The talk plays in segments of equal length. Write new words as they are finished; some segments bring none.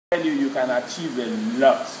You can achieve a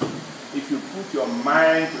lot if you put your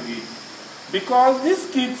mind to it. Because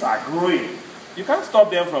these kids are growing. You can't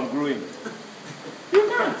stop them from growing.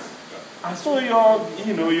 You can't. And so your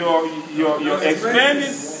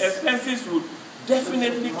expenses would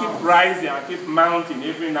definitely keep rising and keep mounting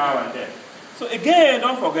every now and then. So again,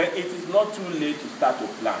 don't forget, it is not too late to start to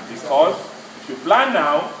plan, because if you plan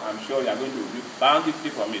now, I'm sure you are going to be bountifully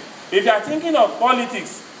from it. If you are thinking of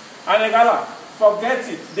politics, and forget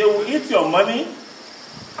it. They will eat your money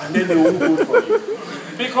and then they won't vote for you.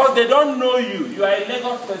 Because they don't know you. You are a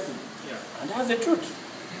Lagos person. Yeah. And that's the truth.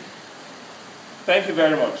 Thank you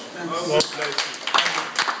very much.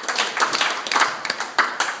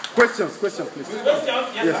 Questions, please. Questions?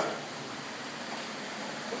 Yes, sir.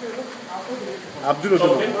 Abdul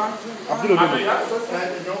Odono. Abdul Odono.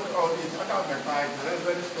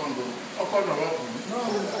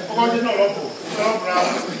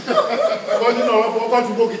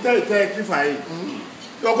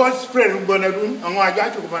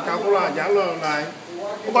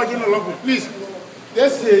 Please, they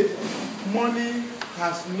said money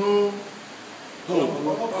has no home.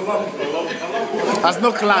 Has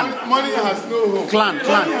no clan. Money has no home. Clan.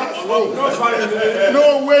 No,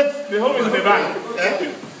 wait. The home is the bank.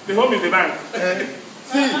 The home is the bank.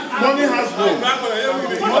 See, money has home.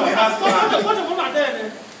 Money has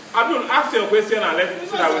clan. Abdul, ask your question and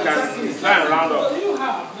let's so that we can try and round up.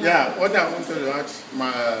 Yeah, what I want to ask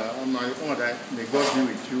my own, that may God be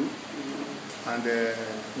with you. And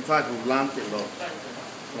in fact, we've learned a lot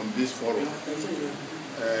from this forum.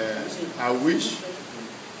 I wish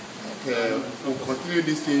we'll continue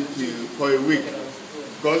this thing for a week,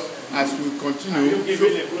 because as we continue,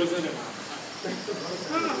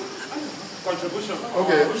 contribution.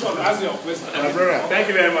 Okay. Ask your question. My brother. Thank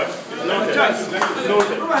you very much. Noted.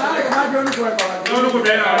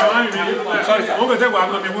 Sorry, sir. Your boy.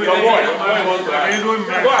 Go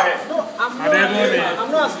ahead. I'm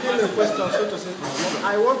not asking a question, so to say.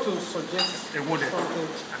 I want to suggest something.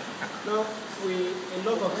 Now, a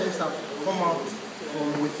lot of things have come out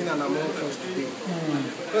from within and among us today.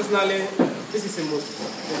 Personally, this is the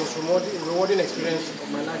most rewarding experience of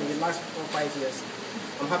my life in the last 4 or 5 years.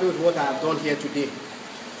 I'm happy with what I have done here today.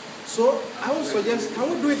 So I would suggest, can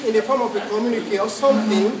we do it in the form of a communique or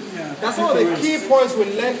something? That some of the key points we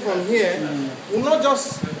learn from here will not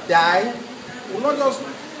just die, will not just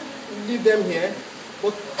leave them here,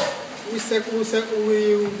 but we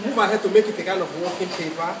move ahead to make it a kind of working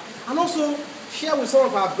paper, and also share with some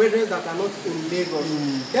of our brethren that are not in Lagos.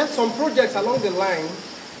 Then some projects along the line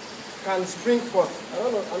can spring forth. I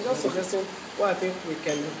don't know, I'm just suggesting what I think we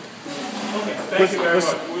can do. Okay, thank you very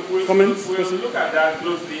much. We'll look at that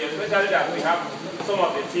closely, especially that we have some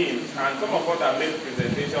of the teams and some of us have made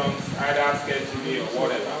presentations, either sketchily or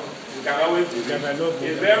whatever. We can always develop.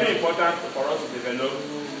 It's very important for us to develop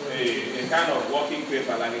a kind of working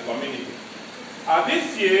paper like a community.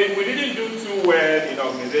 This year, we didn't do too well in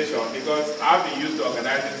organization because I've been used to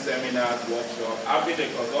organizing seminars, workshops. I've been a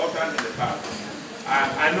consultant in the past.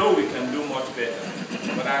 I know we can do much better.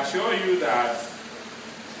 But I assure you that,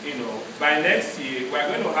 by next year, we're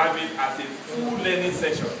going to have it as a full learning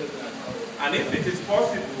session. And if it is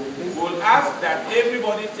possible, we'll ask that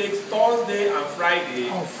everybody takes Thursday and Friday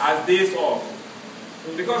as days off.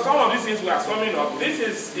 Because some of these things we are summing up, this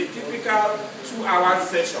is a typical 2-hour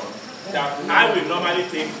session that I will normally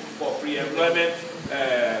take for pre-employment,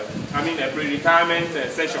 a pre-retirement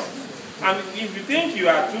session. And if you think you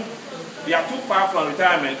are too far from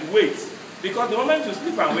retirement, wait. Because the moment you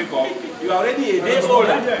sleep and wake up, you are already a day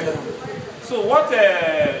older. So what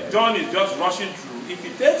John is just rushing through, if he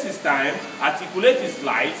takes his time, articulates his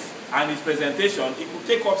slides and his presentation, it could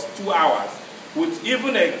take us 2 hours with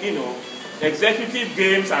even executive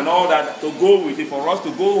games and all that to go with it, for us to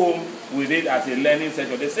go home with it as a learning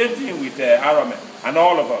session. The same thing with Aramen and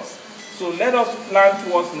all of us. So let us plan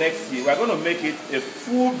towards next year. We're going to make it a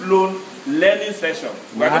full-blown learning session.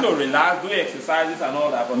 We're going to relax, do exercises and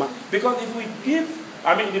all that. Because if we give,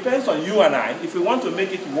 it depends on you and I, if we want to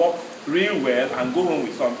make it work real well and go home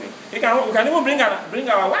with something. We can even bring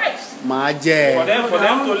our wives for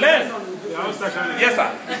them to learn. Yes,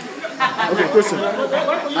 sir. Okay, question.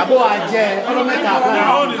 Abo Aje, Abo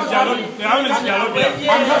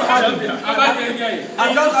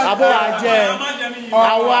Aje,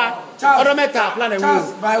 Awa, Odometa plan a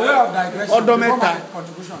by way of digression,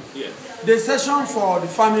 contribution. Yes. The session for the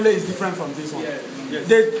family is different from this one. Yes.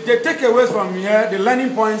 They take away from here the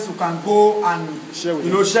learning points you can go and share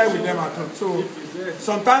with them at home. So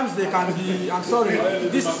sometimes they can be. I'm sorry,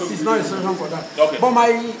 this is not a session for that. Okay. But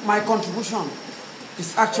my contribution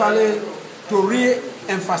is actually to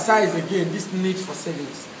emphasize again this need for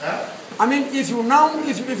savings. I mean, if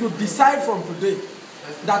you decide from today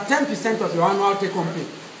that 10% of your annual take-home pay,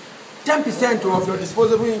 10% of your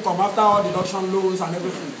disposable income after all deduction, loans and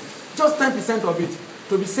everything, just 10% of it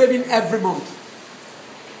to be saving every month,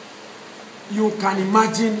 you can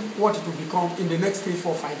imagine what it will become in the next 3,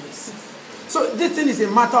 4, 5 years. So this thing is a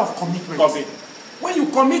matter of commitment. When you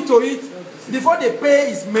commit to it, before the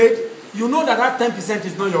pay is made, you know that 10%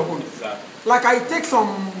 is not your own. Exactly. Like I take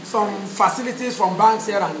some facilities from banks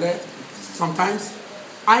here and there, sometimes.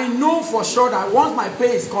 I know for sure that once my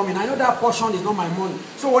pay is coming, I know that portion is not my money.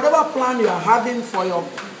 So whatever plan you are having for your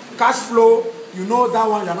cash flow, you know that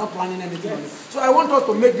one you are not planning anything on it. So I want us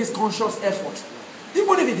to make this conscious effort.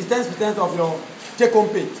 Even if it is 10% of your take-home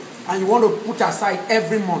pay, and you want to put aside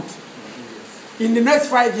every month, in the next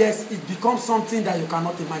 5 years, it becomes something that you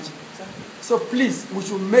cannot imagine. So please, we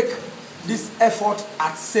should make this effort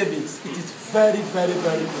at savings. It is very, very,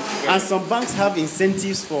 very good. And some banks have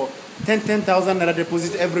incentives for 10,000 naira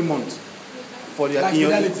deposit every month. For their, like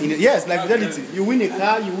Fidelity. Yes, like Fidelity. You win a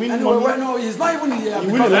car, you win money. Well, no, it's not even here. You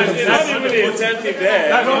win a lot of It's not even the incentive there.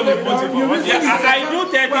 That's not the motive. I do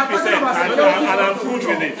 30% and I'm good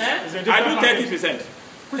with it. I do 30%.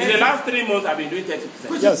 In the last 3 months, I've been doing 30%.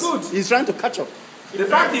 Which is good. He's trying to catch up. The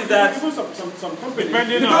fact is that those are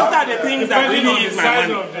the things that really eat my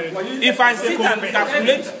money. If I sit and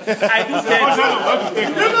calculate, I do 30.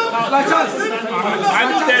 Like us. I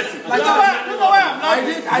do 30. Like us. No.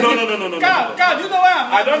 God, you know where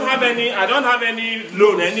I'm I don't have any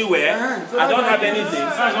loan anywhere. I don't have anything.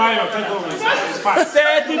 That's why your take-home is fast.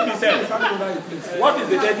 30%. What is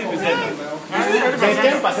the 30%? There's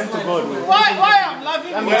 10% to God. Why I'm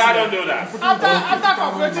laughing? Well, I don't know that. After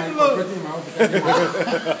calculating loan.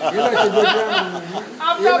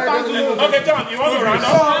 Okay, John, you want to round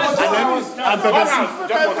up?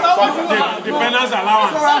 The penance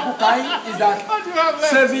allowance. Is that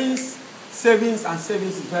savings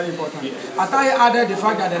is very important. I thought you added the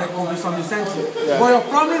fact that there could be some incentive. But your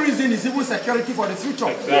primary reason is even security for the future.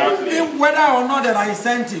 Exactly. Whether or not there are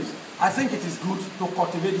incentives, I think it is good to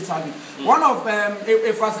cultivate this habit. One of a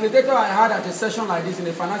facilitator I had at a session like this in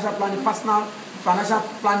a financial planning, personal financial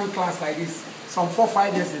planning class like this, some 4 or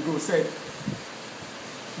 5 years ago, said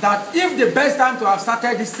that if the best time to have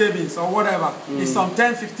started this savings or whatever is some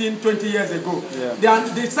 10, 15, 20 years ago,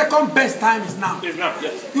 the second best time is now. It's not,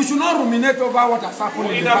 yes. You should not ruminate over what has happened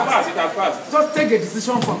in the past. It has passed. Just take a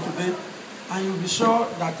decision from today, and you'll be sure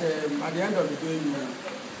that at the end of the day,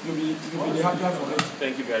 you'll be the happier for it.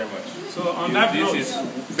 Thank you very much. So on that note, this is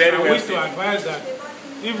very I well wish to advise that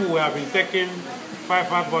if we have been taking 5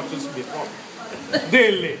 bottles before,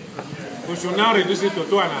 daily, we should now reduce it to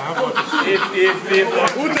 2.5 bottles.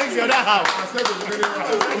 Who takes the other half?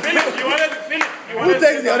 Philip, Who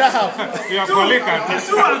takes the other half? Your colleague can take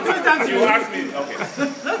 2 or 3 times. You asked me. Okay.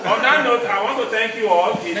 On that note, I want to thank you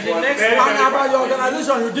all. It was very, And about your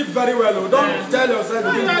organization, you did very well. Don't tell yourself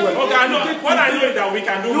you did well. Okay, I know. What I know is that we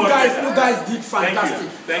can do more. You guys did fantastic.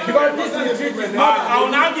 Thank you. Because this retreat is not. I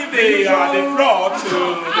will now give the floor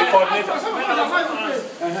to the coordinator.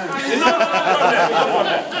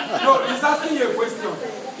 No, he's asking you a question.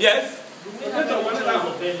 Yes.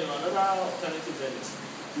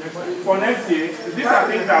 For next year, these are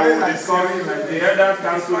things that we will discuss. The elders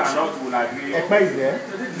council and us will agree. Ekpa is there.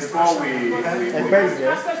 Before we Ekpa is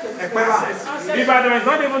there. Ibadan is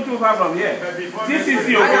not even too far from here. This is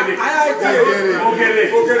the Ogere.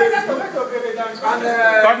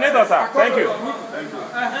 Coordinator, sir. Thank you.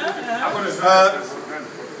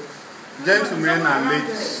 Gentlemen and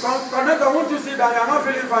ladies. Coordinator, won't you see that you are not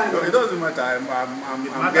feeling fine? No, it doesn't matter.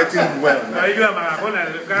 I'm getting well now.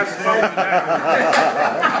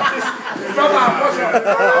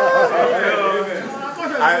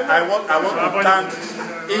 I want to thank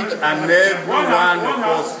each and every one of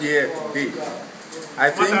us here today.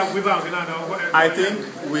 I think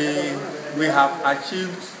we have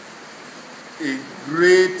achieved a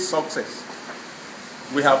great success.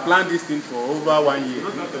 We have planned this thing for over 1 year.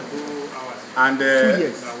 And 2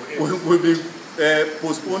 years. We've been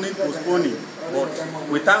postponing. But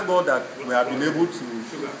we thank God that we have been able to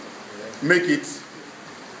make it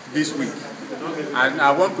this week. And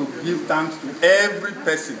I want to give thanks to every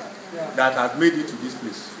person that has made it to this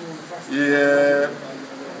place.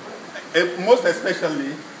 Most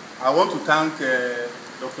especially, I want to thank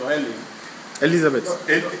Dr. Helen. Elizabeth.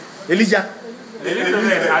 Elijah.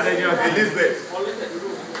 Elizabeth.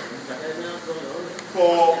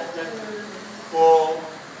 For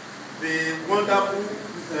the wonderful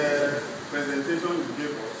presentation you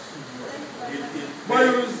gave us. But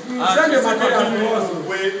you send the material to us.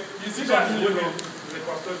 You see that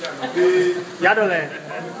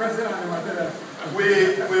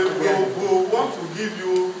We want to give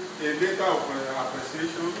you a letter of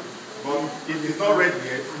appreciation, but it is not ready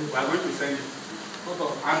yet. We are going to send it.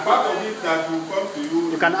 And part of it that will come to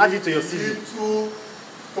you, you can add it to your CV. Two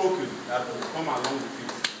tokens that will come along with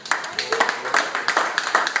it.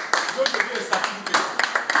 It's going to be a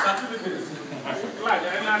certificate. I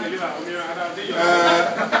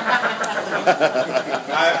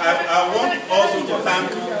want also to thank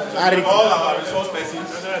all our resource persons.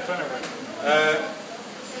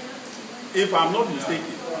 If I'm not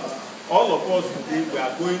mistaken, all of us today, we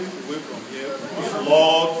are going away from here with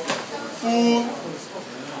Lord full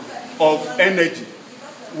of energy.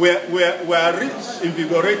 We are rich,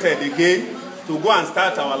 invigorated again to go and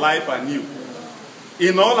start our life anew.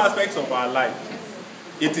 In all aspects of our life.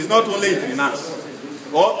 It is not only in finance,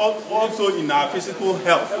 also in our physical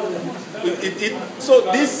health. So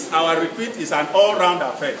this, our retreat, is an all-round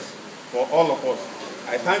affair for all of us.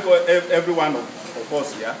 I thank every one of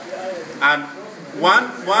us here. And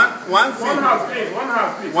one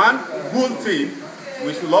good thing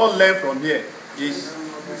we should all learn from here is,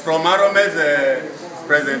 from Arome's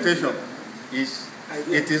presentation, is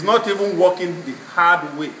it is not even working the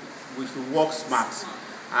hard way. We should work smart.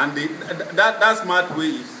 And that smart way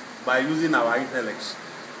is by using our intellects.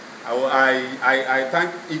 I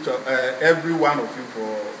thank every one of you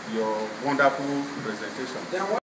for your wonderful presentation.